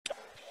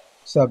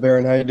What's up,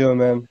 Aaron? How you doing,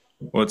 man?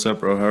 What's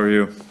up, bro? How are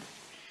you?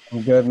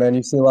 I'm good, man.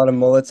 You see a lot of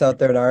mullets out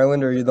there in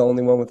Ireland, or are you the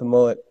only one with a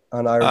mullet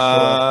on Irish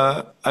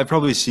soil? I've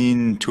probably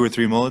seen two or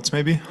three mullets,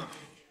 maybe.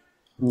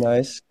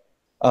 Nice.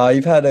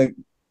 You've had a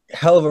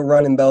hell of a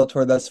run in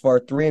Bellator thus far.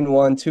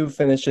 3-1, two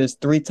finishes,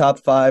 three top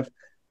five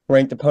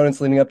ranked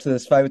opponents leading up to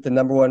this fight with the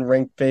number one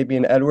ranked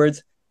Fabian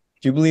Edwards.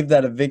 Do you believe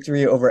that a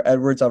victory over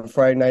Edwards on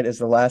Friday night is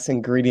the last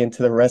ingredient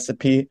to the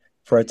recipe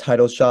for a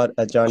title shot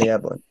at Johnny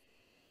Eblen?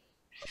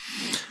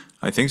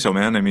 I think so,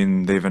 man. I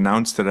mean, they've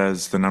announced it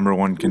as the number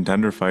one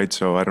contender fight,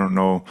 so I don't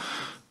know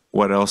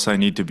what else I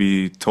need to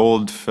be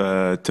told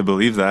to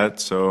believe that.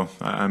 So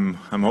I'm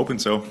hoping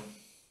so.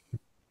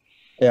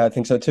 Yeah, I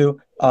think so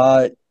too.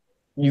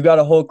 You got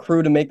a whole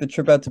crew to make the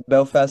trip out to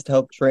Belfast to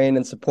help train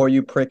and support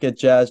you. Prickett,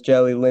 Jazz,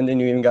 Jelly, Linden.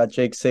 You even got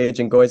Jake Sage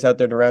and Goy's out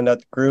there to round out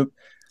the group.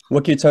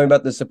 What can you tell me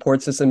about the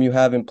support system you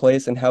have in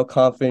place and how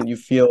confident you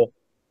feel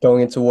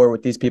going into war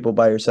with these people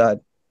by your side?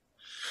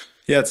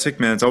 Yeah, it's sick,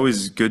 man. It's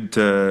always good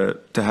to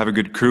have a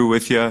good crew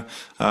with you.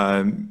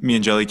 Me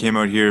and Jelly came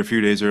out here a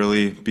few days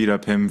early, beat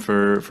up him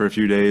for a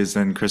few days.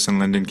 Then Chris and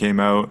Lyndon came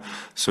out,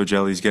 so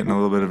Jelly's getting a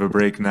little bit of a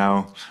break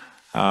now.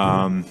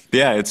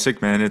 Yeah, it's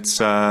sick, man.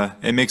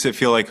 It makes it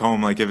feel like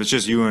home. Like if it's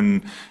just you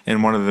and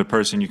one other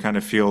person, you kind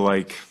of feel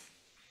like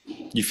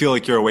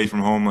you're away from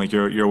home, like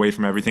you're away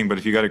from everything. But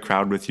if you got a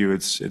crowd with you,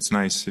 it's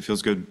nice. It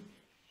feels good.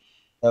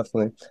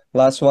 Definitely.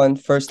 Last one.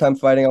 First time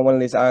fighting on one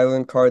of these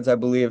island cards, I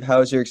believe. How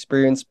has your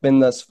experience been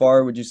thus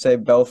far? Would you say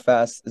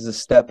Belfast is a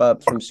step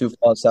up from Sioux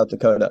Falls, South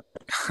Dakota?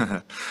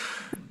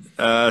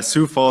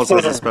 Sioux Falls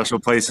has a special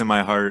place in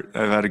my heart.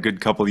 I've had a good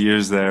couple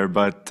years there,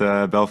 but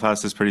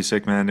Belfast is pretty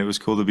sick, man. It was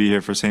cool to be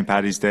here for St.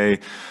 Patty's Day.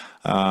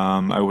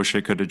 I wish I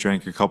could have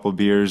drank a couple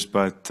beers,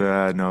 but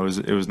no,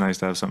 it was nice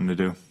to have something to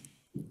do.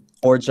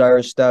 Forged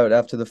Irish Stout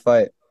after the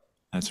fight.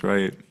 That's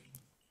right.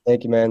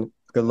 Thank you, man.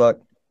 Good luck.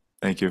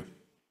 Thank you.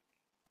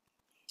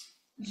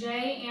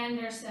 Jay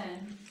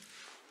Anderson.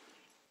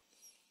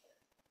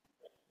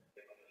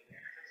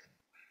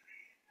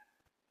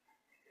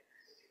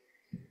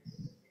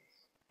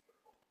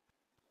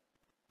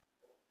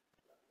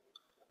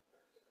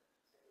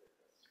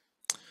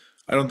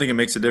 I don't think it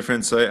makes a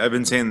difference. I've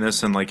been saying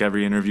this in like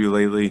every interview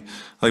lately.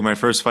 Like my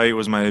first fight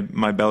was my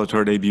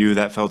Bellator debut.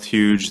 That felt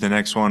huge. The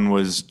next one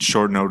was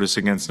short notice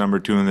against number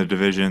two in the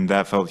division.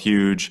 That felt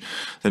huge.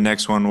 The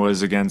next one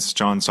was against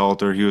John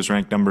Salter. He was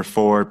ranked number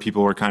four.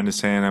 People were kind of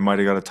saying I might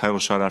have got a title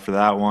shot after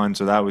that one,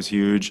 so that was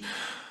huge.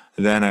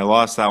 Then I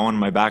lost that one.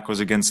 My back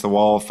was against the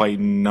wall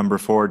fighting number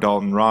four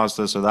Dalton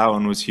Rasta, so that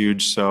one was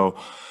huge. So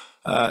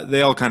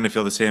they all kind of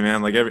feel the same,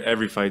 man. Like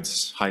every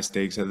fight's high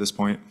stakes at this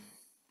point.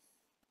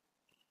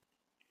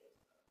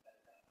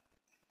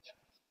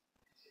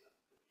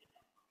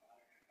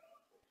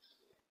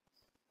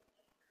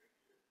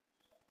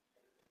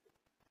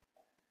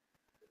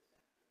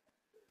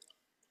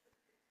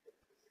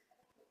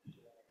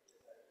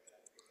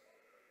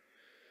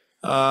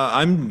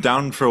 I'm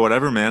down for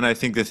whatever, man. I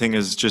think the thing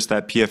is just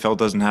that PFL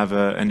doesn't have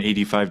an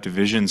 85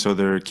 division, so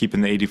they're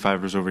keeping the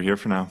 85ers over here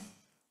for now.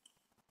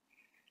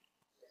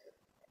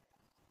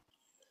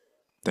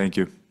 Thank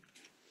you.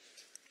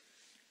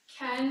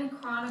 Ken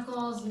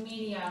Chronicles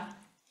Media.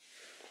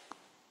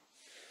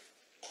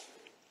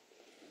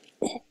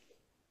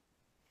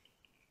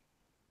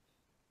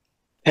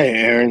 Hey,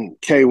 Aaron.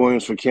 Kay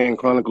Williams for King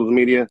Chronicles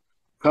Media.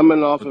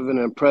 Coming off of an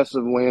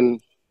impressive win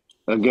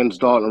against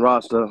Dalton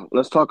Rasta,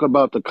 let's talk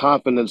about the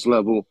confidence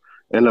level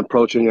in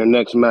approaching your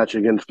next match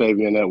against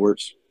Fabian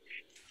Edwards.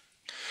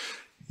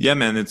 Yeah,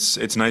 man,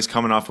 it's nice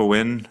coming off a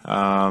win,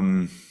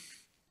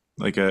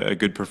 like a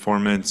good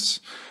performance.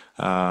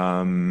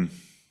 Um,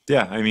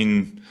 yeah, I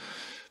mean,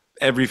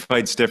 every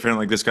fight's different.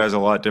 Like this guy's a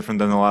lot different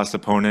than the last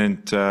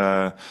opponent.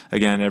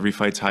 Again, every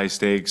fight's high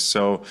stakes.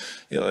 So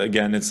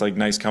again, it's like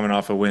nice coming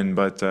off a win,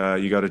 but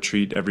you got to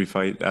treat every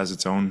fight as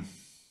its own.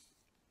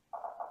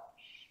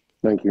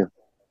 Thank you.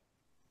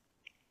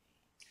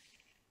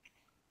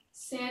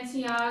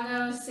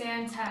 Santiago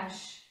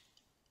Santesh.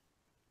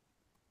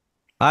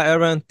 Hi,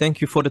 Aaron. Thank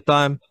you for the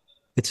time.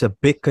 It's a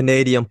big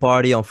Canadian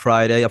party on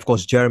Friday. Of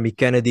course, Jeremy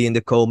Kennedy in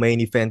the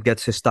co-main event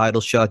gets his title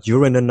shot.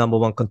 You're in the number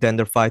one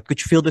contender fight. Could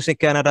you feel this in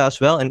Canada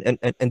as well?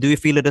 And do you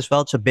feel it as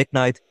well? It's a big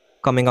night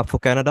coming up for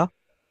Canada.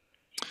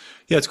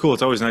 Yeah, it's cool.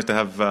 It's always nice to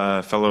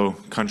have fellow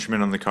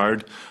countrymen on the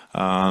card.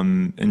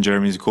 And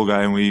Jeremy's a cool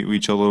guy, and we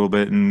chilled a little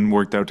bit and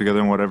worked out together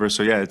and whatever.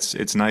 So yeah,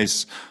 it's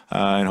nice,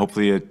 and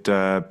hopefully it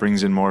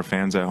brings in more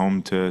fans at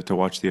home to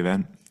watch the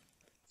event.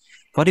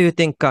 What do you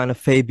think kind of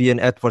Fabian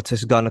Edwards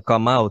is gonna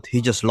come out?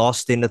 He just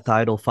lost in the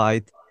title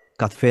fight,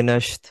 got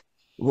finished.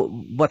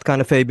 What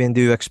kind of Fabian do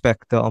you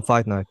expect on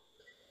fight night?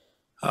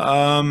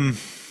 Um,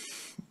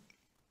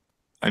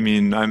 I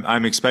mean,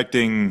 I'm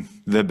expecting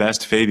the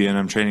best Fabian.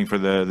 I'm training for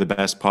the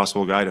best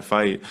possible guy to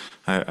fight.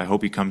 I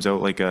hope he comes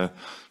out like a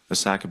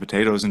sack of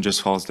potatoes and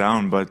just falls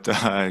down, but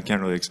I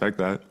can't really expect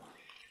that.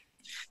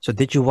 So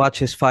did you watch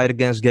his fight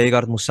against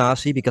Gegard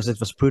Mousasi? Because it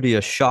was pretty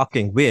a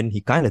shocking win. He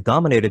kind of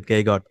dominated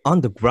Gegard on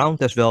the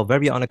ground as well.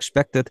 Very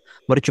unexpected.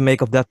 What did you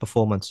make of that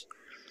performance?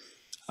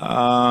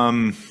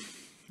 Um,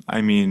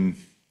 I mean,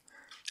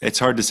 it's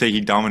hard to say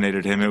he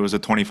dominated him. It was a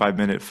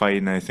 25-minute fight,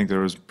 and I think there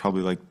was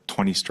probably like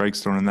 20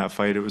 strikes thrown in that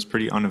fight. It was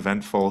pretty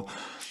uneventful.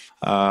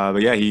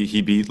 But yeah,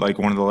 he beat like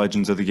one of the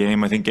legends of the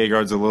game. I think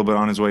Gegard's a little bit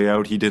on his way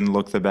out. He didn't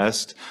look the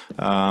best.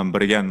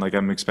 But again, like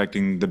I'm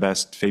expecting the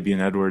best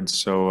Fabian Edwards,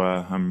 so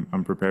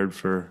I'm prepared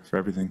for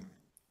everything.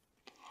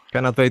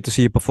 Cannot wait to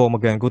see you perform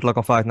again. Good luck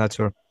on fight night,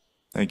 sir.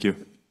 Thank you.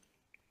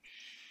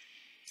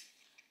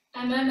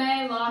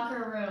 MMA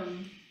locker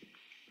room.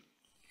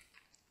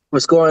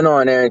 What's going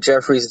on, Aaron?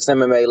 Jeffries, it's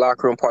MMA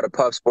Locker Room, part of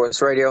Pub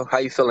Sports Radio. How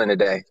you feeling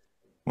today?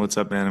 What's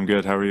up, man? I'm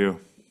good. How are you?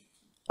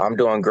 I'm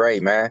doing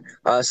great, man.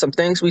 Some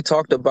things we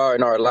talked about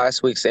in our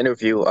last week's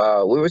interview.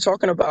 We were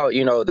talking about,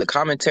 the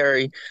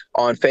commentary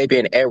on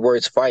Fabian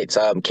Edwards' fights.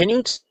 Can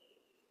you,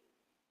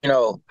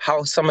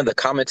 how some of the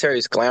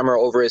commentaries glamour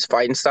over his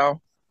fighting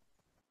style?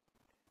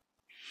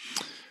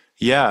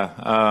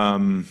 Yeah.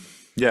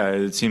 Yeah,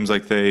 it seems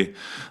like they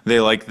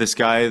like this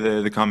guy.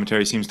 The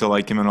commentary seems to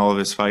like him in all of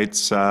his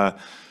fights.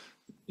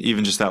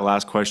 Even just that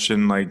last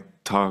question, like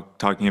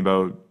talking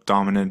about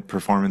dominant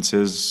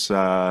performances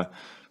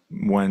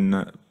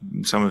when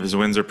some of his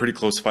wins are pretty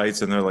close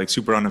fights and they're like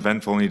super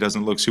uneventful and he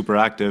doesn't look super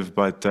active.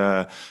 But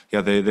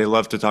yeah, they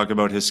love to talk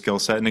about his skill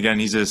set. And again,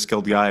 he's a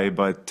skilled guy,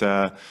 but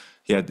yeah,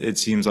 it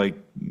seems like,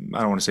 I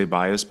don't want to say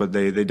biased, but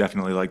they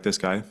definitely like this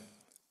guy.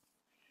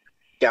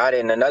 Got it.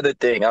 And another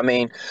thing,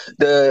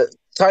 the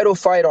title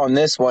fight on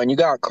this one, you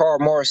got Carl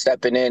Moore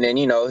stepping in,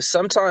 and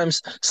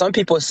sometimes some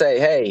people say,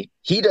 hey,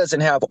 he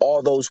doesn't have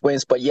all those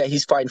wins, but yeah,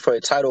 he's fighting for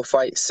a title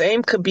fight.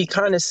 Same could be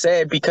kind of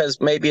said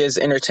because maybe his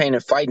entertaining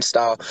fighting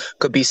style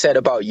could be said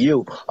about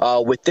you.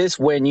 With this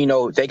win,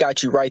 they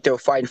got you right there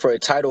fighting for a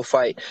title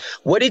fight.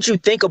 What did you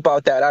think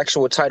about that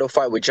actual title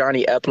fight with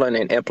Johnny Eplen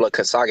and Impla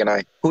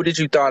Kasaganai? Who did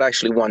you thought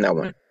actually won that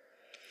one?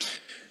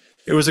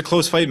 It was a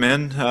close fight,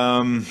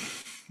 man.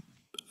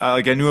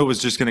 Like I knew it was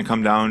just going to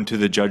come down to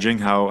the judging,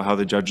 how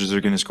the judges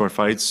are going to score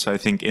fights. I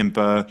think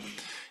Impa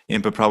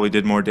probably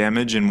did more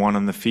damage and won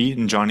on the feet,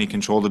 and Johnny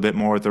controlled a bit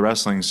more with the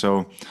wrestling.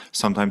 So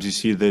sometimes you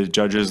see the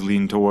judges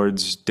lean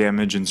towards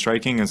damage and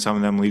striking, and some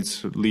of them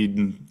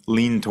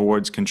lean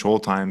towards control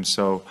time.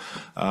 So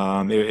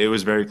it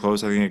was very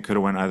close. I think it could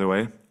have went either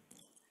way.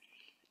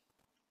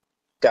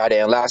 Got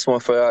it. And last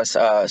one for us.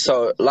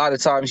 So a lot of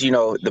times,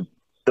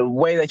 the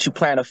way that you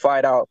plan a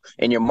fight out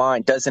in your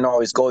mind doesn't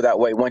always go that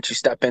way once you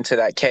step into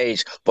that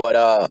cage.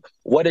 But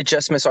what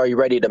adjustments are you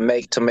ready to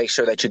make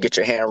sure that you get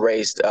your hand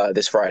raised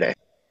this Friday?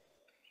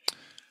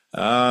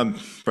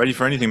 Ready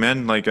for anything,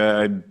 man. Like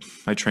I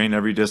train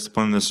every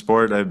discipline in the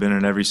sport. I've been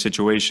in every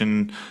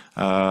situation.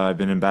 I've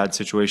been in bad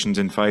situations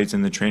in fights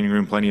in the training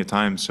room plenty of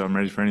times. So I'm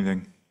ready for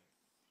anything.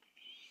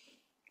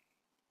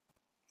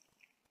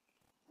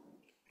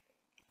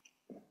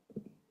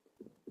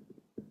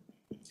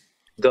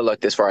 Good luck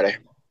this Friday.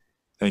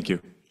 Thank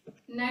you.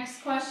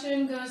 Next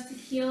question goes to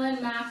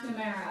Keelan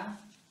McNamara.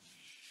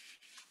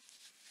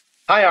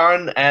 Hi,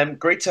 Aaron.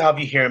 Great to have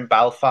you here in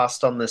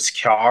Belfast on this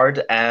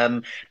card.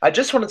 I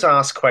just wanted to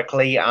ask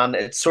quickly, and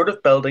it's sort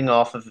of building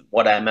off of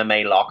what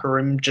MMA Locker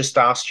Room just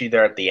asked you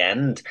there at the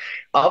end.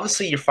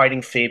 Obviously, you're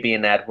fighting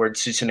Fabian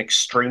Edwards, who's an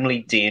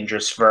extremely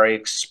dangerous, very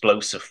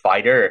explosive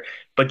fighter,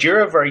 but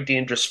you're a very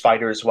dangerous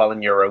fighter as well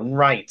in your own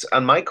right.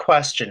 And my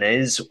question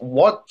is,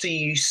 what do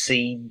you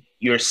see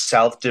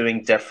yourself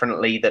doing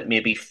differently that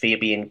maybe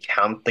Fabian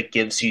can't that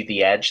gives you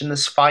the edge in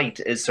this fight?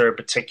 Is there a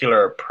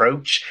particular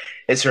approach?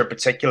 Is there a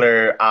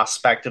particular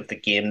aspect of the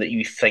game that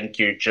you think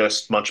you're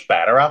just much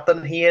better at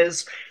than he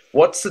is?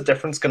 What's the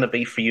difference going to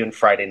be for you on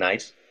Friday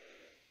night?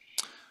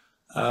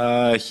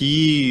 Like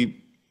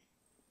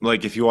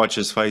if you watch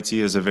his fights,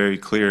 he has a very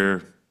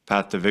clear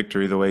path to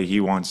victory the way he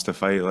wants to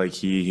fight. Like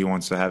he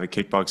wants to have a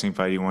kickboxing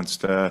fight. He wants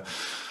to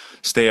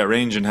stay at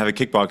range and have a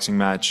kickboxing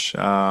match.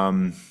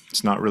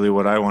 It's not really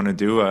what I want to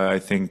do. I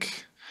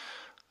think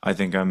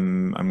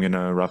I'm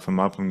gonna rough him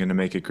up. I'm gonna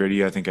make it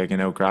gritty. I think I can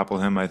out grapple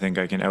him. I think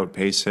I can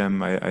outpace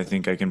him. I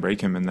think I can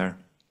break him in there.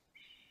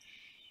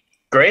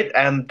 Great.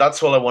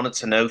 That's all I wanted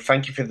to know.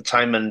 Thank you for the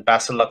time and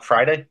best of luck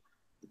Friday.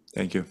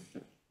 Thank you.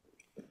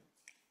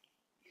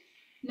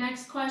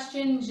 Next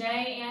question,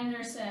 Jay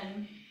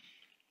Anderson.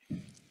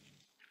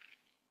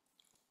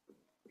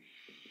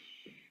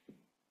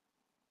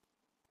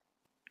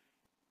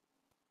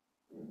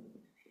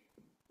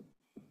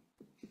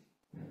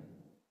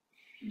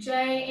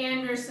 Jay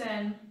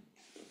Anderson.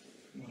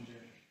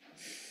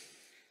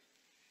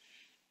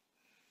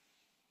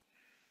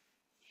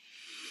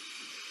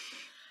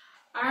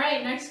 All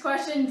right, next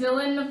question,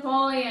 Dylan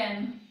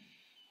Napoleon.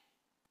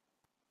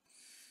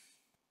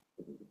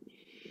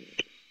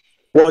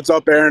 What's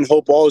up, Aaron?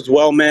 Hope all is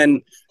well,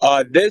 man.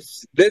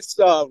 This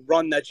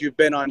run that you've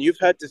been on, you've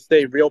had to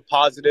stay real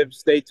positive,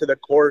 stay to the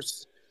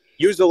course,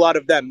 use a lot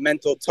of that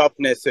mental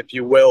toughness, if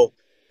you will.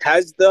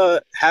 Has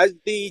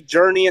the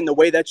journey and the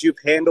way that you've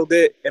handled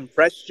it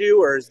impressed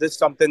you, or is this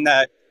something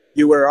that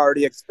you were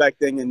already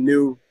expecting and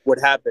knew would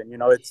happen?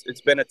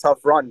 It's been a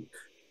tough run.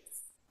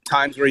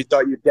 Times where you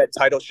thought you'd get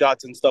title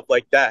shots and stuff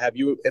like that. Have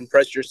you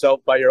impressed yourself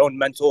by your own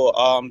mental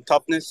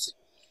toughness?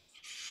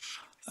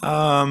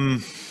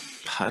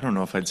 I don't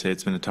know if I'd say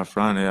it's been a tough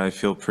run. I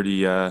feel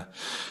pretty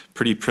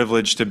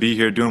privileged to be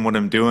here doing what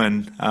I'm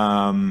doing.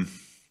 Don't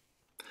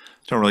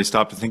really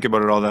stop to think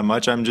about it all that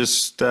much. I'm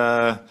just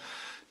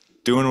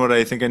doing what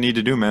I think I need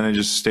to do, man. I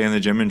just stay in the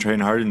gym and train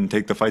hard and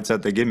take the fights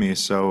that they give me.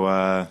 So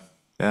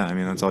yeah, I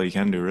mean, that's all you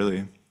can do,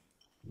 really.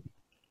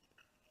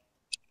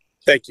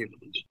 Thank you.